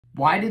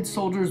Why did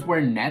soldiers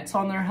wear nets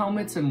on their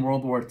helmets in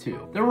World War II?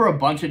 There were a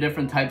bunch of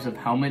different types of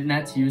helmet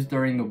nets used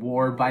during the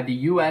war by the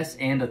US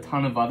and a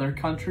ton of other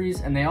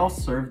countries, and they all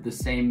served the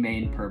same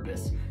main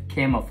purpose: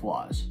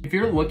 camouflage. If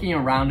you're looking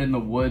around in the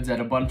woods at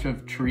a bunch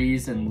of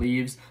trees and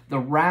leaves, the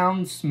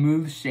round,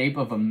 smooth shape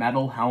of a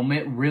metal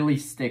helmet really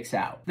sticks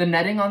out. The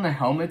netting on the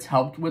helmets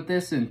helped with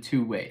this in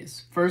two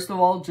ways. First of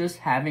all, just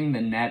having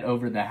the net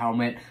over the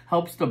helmet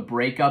helps to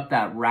break up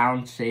that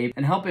round shape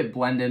and help it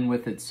blend in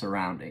with its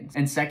surroundings.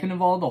 And second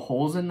of all, the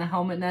holes in the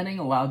helmet netting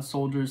allowed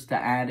soldiers to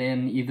add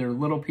in either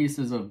little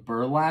pieces of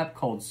burlap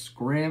called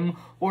scrim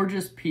or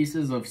just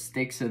pieces of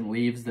sticks and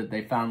leaves that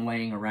they found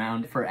laying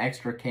around for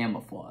extra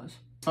camouflage.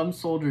 Some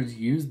soldiers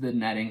used the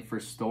netting for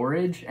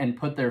storage and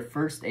put their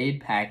first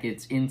aid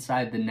packets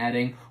inside the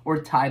netting or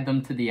tied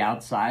them to the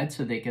outside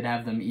so they could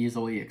have them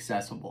easily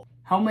accessible.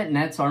 Helmet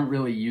nets aren't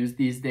really used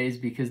these days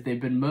because they've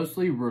been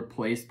mostly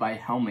replaced by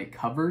helmet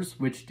covers,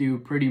 which do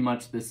pretty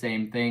much the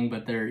same thing,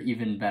 but they're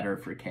even better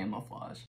for camouflage.